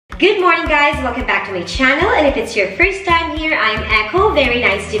Good morning guys, welcome back to my channel, and if it's your first time here, I'm Echo. Very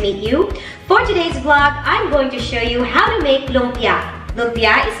nice to meet you. For today's vlog, I'm going to show you how to make lumpia.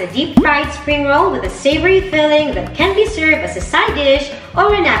 Lumpia is a deep fried spring roll with a savory filling that can be served as a side dish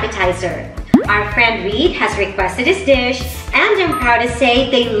or an appetizer. Our friend Reed has requested this dish, and I'm proud to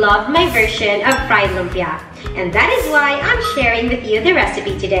say they love my version of fried lumpia. And that is why I'm sharing with you the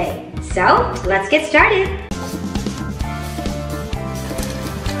recipe today. So, let's get started.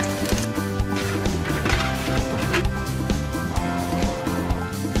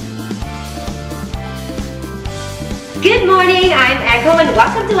 Good morning, I'm Echo and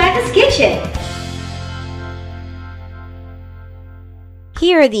welcome to Echo's Kitchen.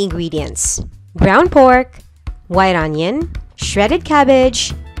 Here are the ingredients: ground pork, white onion, shredded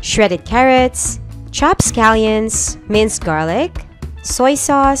cabbage, shredded carrots, chopped scallions, minced garlic, soy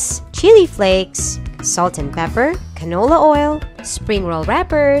sauce, chili flakes, salt and pepper, canola oil, spring roll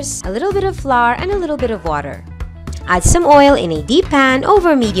wrappers, a little bit of flour, and a little bit of water. Add some oil in a deep pan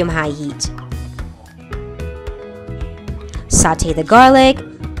over medium-high heat. Sauté the garlic,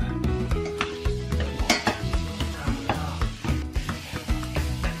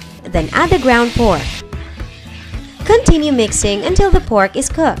 then add the ground pork. Continue mixing until the pork is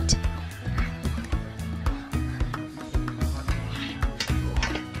cooked.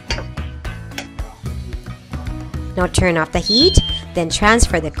 Now turn off the heat, then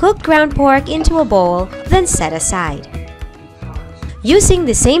transfer the cooked ground pork into a bowl, then set aside. Using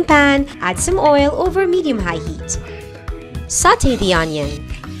the same pan, add some oil over medium-high heat. Sauté the onion.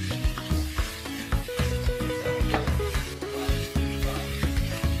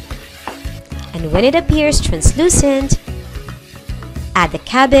 And when it appears translucent, add the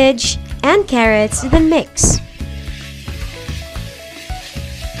cabbage and carrots, then mix.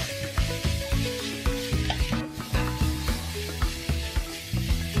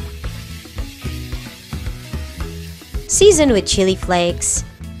 Season with chili flakes,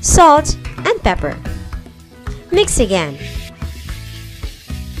 salt, and pepper. Mix again.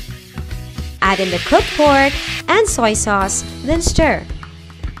 Add in the cooked pork and soy sauce, then stir.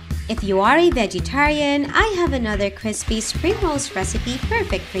 If you are a vegetarian, I have another crispy spring rolls recipe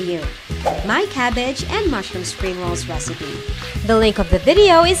perfect for you. My cabbage and mushroom spring rolls recipe. The link of the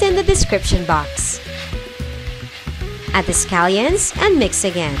video is in the description box. Add the scallions and mix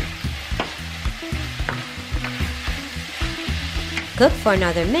again. Cook for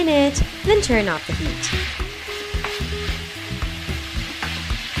another minute, then turn off the heat.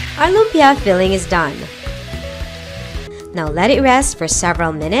 Our lumpia filling is done. Now let it rest for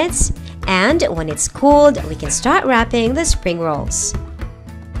several minutes, and when it's cooled, we can start wrapping the spring rolls.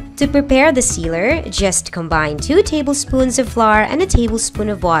 To prepare the sealer, just combine 2 tablespoons of flour and a tablespoon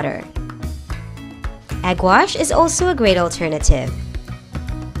of water. Egg wash is also a great alternative.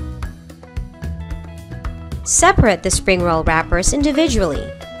 Separate the spring roll wrappers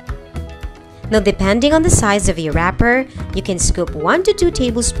individually. Now, depending on the size of your wrapper, you can scoop 1 to 2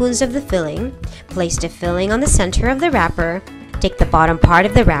 tablespoons of the filling, place the filling on the center of the wrapper, take the bottom part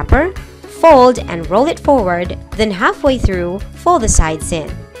of the wrapper, fold and roll it forward, then halfway through, fold the sides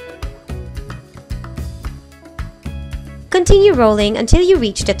in. Continue rolling until you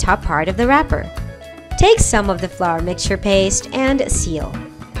reach the top part of the wrapper. Take some of the flour mixture paste and seal.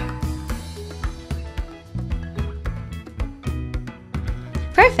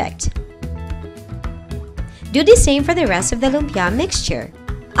 Perfect! Do the same for the rest of the lumpia mixture.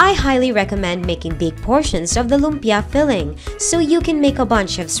 I highly recommend making big portions of the lumpia filling so you can make a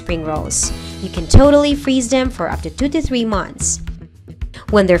bunch of spring rolls. You can totally freeze them for up to 2 to 3 months.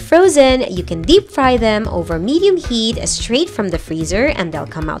 When they're frozen, you can deep fry them over medium heat straight from the freezer, and they'll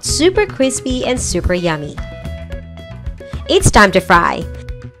come out super crispy and super yummy. It's time to fry.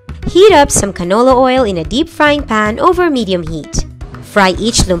 Heat up some canola oil in a deep frying pan over medium heat. Fry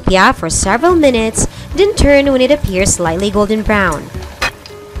each lumpia for several minutes, then turn when it appears slightly golden brown.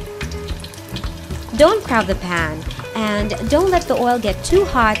 Don't crowd the pan, and don't let the oil get too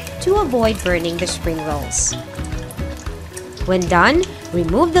hot to avoid burning the spring rolls. When done,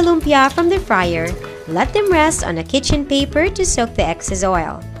 remove the lumpia from the fryer, let them rest on a kitchen paper to soak the excess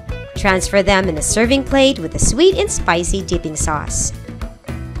oil. Transfer them in a serving plate with a sweet and spicy dipping sauce.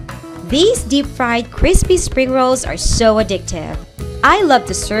 These deep-fried crispy spring rolls are so addictive. I love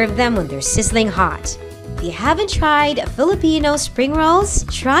to serve them when they're sizzling hot. If you haven't tried Filipino spring rolls,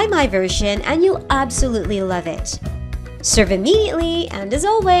 try my version and you'll absolutely love it. Serve immediately, and as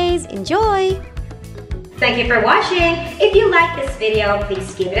always, enjoy! Thank you for watching. If you like this video,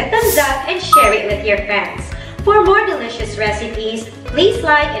 please give it a thumbs up and share it with your friends. For more delicious recipes, please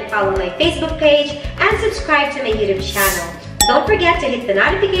like and follow my Facebook page and subscribe to my YouTube channel. Don't forget to hit the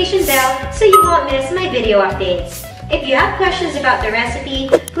notification bell so you won't miss my video updates. If you have questions about the recipe,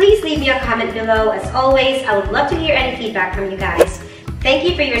 please leave me a comment below. As always, I would love to hear any feedback from you guys. Thank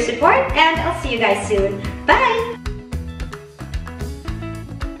you for your support, and I'll see you guys soon. Bye!